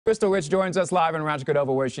Krystle Rich joins us live in Rancho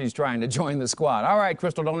Cordova where she's trying to join the squad. All right,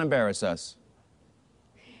 Krystle, don't embarrass us.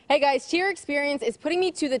 Hey guys, CheerXperience is putting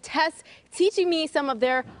me to the test, teaching me some of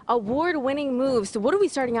their award-winning moves. So what are we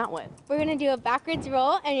starting out with? We're going to do a backwards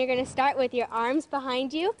roll, and you're going to start with your arms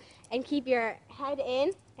behind you and keep your head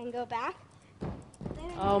in and go back.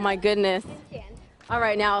 Oh my goodness. All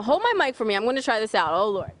right, now hold my mic for me. I'm going to try this out. Oh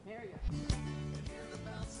Lord. Here we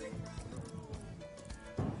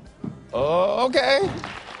go. Oh, okay.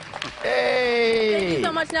 Hey! Thank you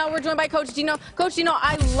so much. Now we're joined by Coach Gino. Coach Gino,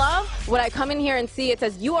 I love what I come in here and see. It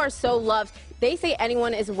says, "You are so loved." They say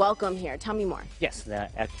anyone is welcome here. Tell me more. Yes,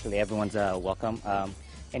 actually everyone's welcome.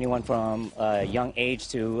 Anyone from young age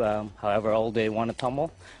to however old they want to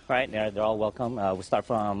tumble, right? They're all welcome. We start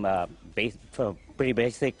from pretty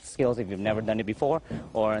basic skills if you've never done it before,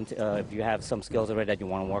 or if you have some skills already that you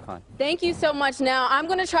want to work on. Thank you so much. Now I'm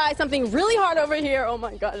going to try something really hard over here. Oh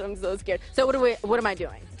my gosh, I'm so scared. So what am I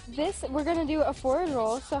doing? We're going to do a forward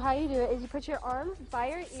roll. So how you do it is you put your arms by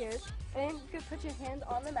your ears, and then you can put your hands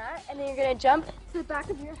on the mat, and then you're going to jump to the back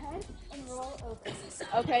of your head and roll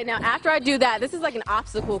over. Okay, now after I do that, this is like an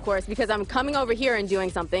obstacle course because I'm coming over here and doing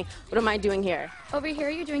something. What am I doing here? Over here,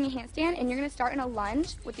 you're doing a handstand, and you're going to start in a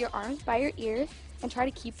lunge with your arms by your ears and try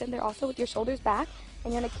to keep them there also with your shoulders back.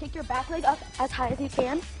 And you're going to kick your back leg up as high as you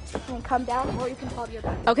can and then come down, or you can fall to your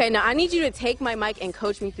back. Okay, now I need you to take my mic and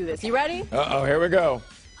coach me through this. You ready? Uh-oh, here we go.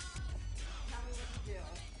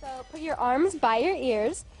 So put your arms by your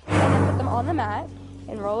ears, and then put them on the mat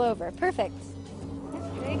and roll over. Perfect.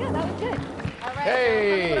 There you go. That was good. All right,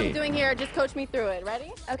 Hey! now what I'm doing here, just coach me through it.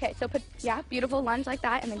 Ready? Okay, so beautiful lunge like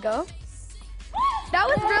that, and then go. That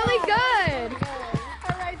was really good.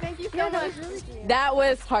 All right, thank you so much. That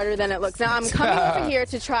was harder than it looks. Now I'm coming over here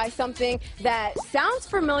to try something that sounds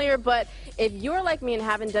familiar, but if you're like me and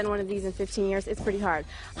haven't done one of these in 15 years, it's pretty hard.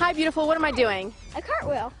 Hi, beautiful. What am I doing? A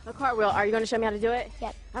cartwheel. A cartwheel. Are you going to show me how to do it?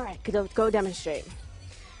 Yep. All right, go demonstrate.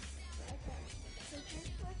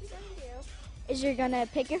 What you're going to do is you're going to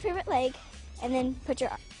pick your favorite leg and then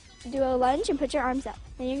do a lunge and put your arms up.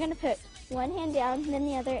 Then you're going to put one hand down, then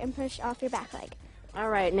the other, and push off your back leg. All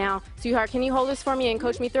right, now, sweetheart, can you hold this for me and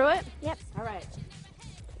coach me through it? Yep. All right.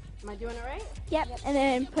 Am I doing it right? Yep. And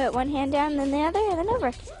then put one hand down, then the other, and then over.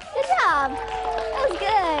 Good job. That was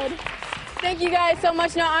good. Thank you guys so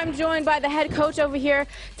much. Now I'm joined by the head coach over here.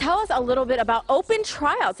 Tell us a little bit about open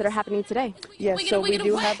tryouts that are happening today. Yes, so we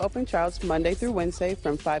do have open tryouts Monday through Wednesday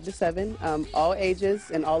from 5 to 7. All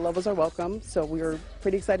ages and all levels are welcome, so we're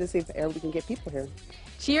pretty excited to see if we can get people here.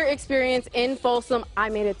 CheerXperience in Folsom. I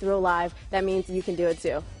made it through live. That means you can do it too.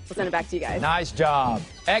 We'll send it back to you guys. Nice job.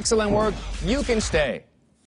 Excellent work. You can stay.